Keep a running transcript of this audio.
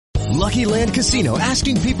Lucky Land Casino,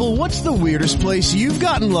 asking people, what's the weirdest place you've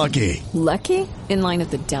gotten lucky? Lucky? In line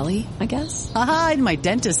at the deli, I guess? Aha, in my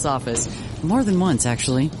dentist's office. More than once,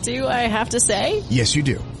 actually. Do I have to say? Yes, you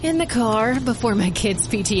do. In the car before my kids'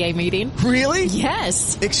 PTA meeting. Really?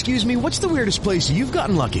 Yes. Excuse me, what's the weirdest place you've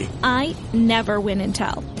gotten lucky? I never win and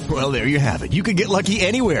tell. Well, there you have it. You can get lucky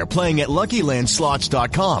anywhere, playing at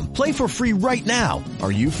LuckyLandSlots.com. Play for free right now.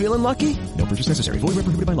 Are you feeling lucky? No purchase necessary. Void where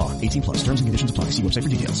prohibited by law. 18 plus. Terms and conditions apply. See website for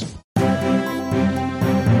details.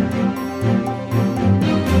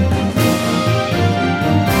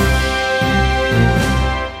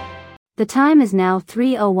 The time is now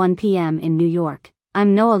 3:01 p.m. in New York.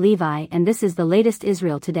 I'm Noa Levi and this is the latest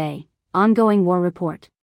Israel Today, ongoing war report.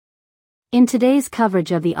 In today's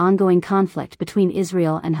coverage of the ongoing conflict between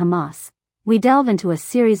Israel and Hamas, we delve into a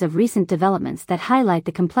series of recent developments that highlight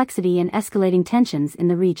the complexity and escalating tensions in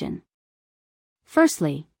the region.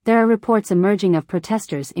 Firstly, there are reports emerging of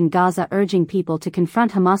protesters in Gaza urging people to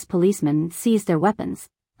confront Hamas policemen and seize their weapons,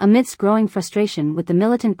 amidst growing frustration with the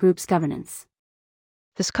militant group's governance.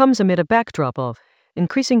 This comes amid a backdrop of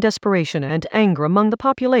increasing desperation and anger among the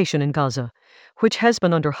population in Gaza, which has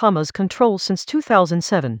been under Hamas control since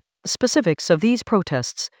 2007. The specifics of these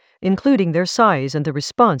protests, including their size and the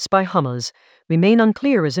response by Hamas, remain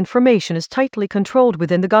unclear as information is tightly controlled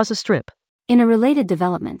within the Gaza Strip. In a related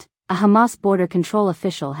development, a Hamas border control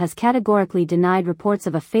official has categorically denied reports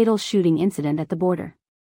of a fatal shooting incident at the border.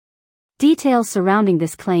 Details surrounding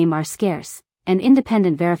this claim are scarce, and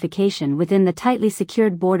independent verification within the tightly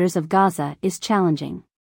secured borders of Gaza is challenging.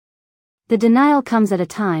 The denial comes at a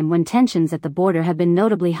time when tensions at the border have been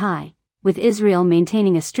notably high, with Israel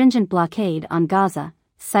maintaining a stringent blockade on Gaza,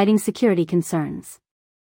 citing security concerns.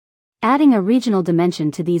 Adding a regional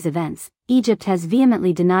dimension to these events, Egypt has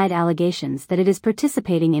vehemently denied allegations that it is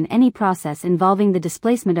participating in any process involving the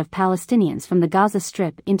displacement of Palestinians from the Gaza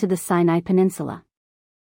Strip into the Sinai Peninsula.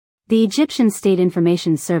 The Egyptian State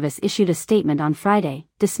Information Service issued a statement on Friday,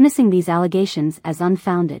 dismissing these allegations as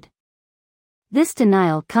unfounded. This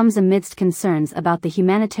denial comes amidst concerns about the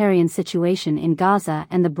humanitarian situation in Gaza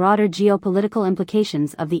and the broader geopolitical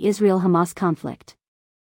implications of the Israel-Hamas conflict.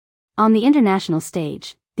 On the international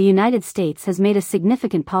stage, the United States has made a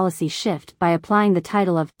significant policy shift by applying the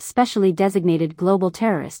title of specially designated global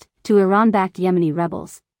terrorist to Iran-backed Yemeni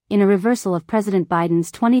rebels, in a reversal of President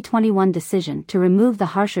Biden's 2021 decision to remove the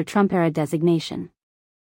harsher Trump-era designation.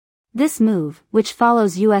 This move, which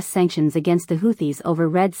follows U.S. sanctions against the Houthis over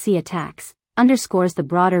Red Sea attacks, underscores the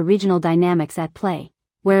broader regional dynamics at play,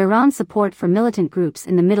 where Iran's support for militant groups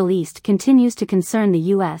in the Middle East continues to concern the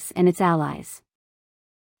U.S. and its allies.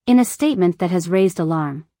 In a statement that has raised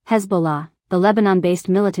alarm, Hezbollah, the Lebanon-based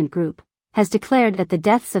militant group, has declared that the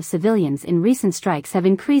deaths of civilians in recent strikes have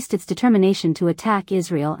increased its determination to attack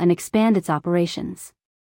Israel and expand its operations.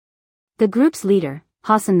 The group's leader,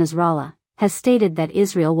 Hassan Nasrallah, has stated that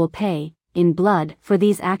Israel will pay, in blood, for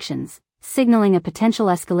these actions, signaling a potential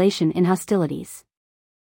escalation in hostilities.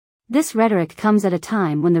 This rhetoric comes at a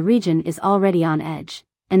time when the region is already on edge,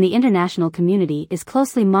 and the international community is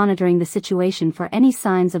closely monitoring the situation for any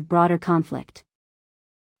signs of broader conflict.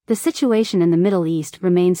 The situation in the Middle East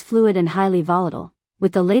remains fluid and highly volatile,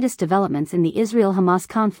 with the latest developments in the Israel-Hamas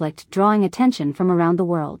conflict drawing attention from around the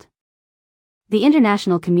world. The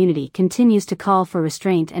international community continues to call for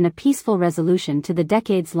restraint and a peaceful resolution to the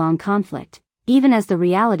decades-long conflict, even as the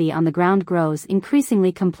reality on the ground grows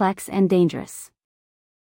increasingly complex and dangerous.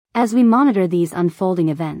 As we monitor these unfolding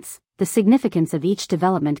events, the significance of each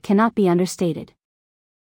development cannot be understated.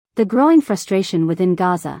 The growing frustration within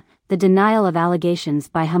Gaza, the denial of allegations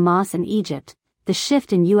by Hamas and Egypt, the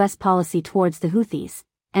shift in U.S. policy towards the Houthis,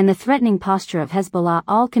 and the threatening posture of Hezbollah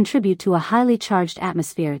all contribute to a highly charged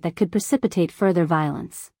atmosphere that could precipitate further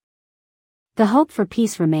violence. The hope for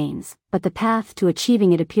peace remains, but the path to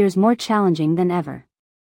achieving it appears more challenging than ever.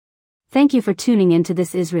 Thank you for tuning in to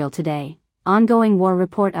this Israel Today, ongoing war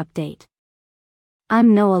report update.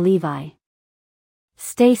 I'm Noa Levi.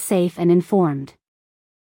 Stay safe and informed.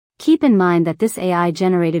 Keep in mind that this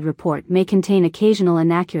AI-generated report may contain occasional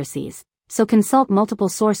inaccuracies, so consult multiple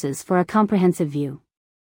sources for a comprehensive view.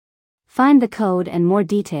 Find the code and more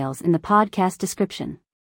details in the podcast description.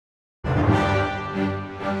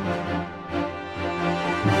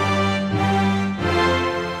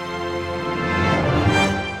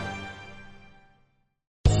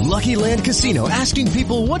 Lucky Land Casino, asking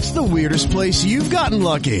people, what's the weirdest place you've gotten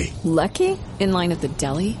lucky? Lucky? In line at the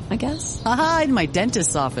deli, I guess? Aha, in my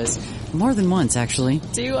dentist's office. More than once, actually.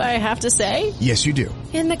 Do I have to say? Yes, you do.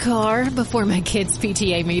 In the car before my kids'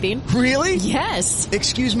 PTA meeting. Really? Yes.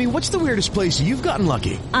 Excuse me, what's the weirdest place you've gotten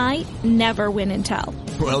lucky? I never win and tell.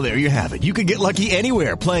 Well, there you have it. You can get lucky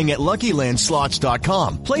anywhere, playing at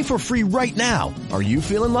LuckyLandSlots.com. Play for free right now. Are you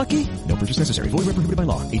feeling lucky? No purchase necessary. Void where prohibited by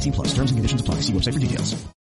law. 18+. Terms and conditions apply. See website for details.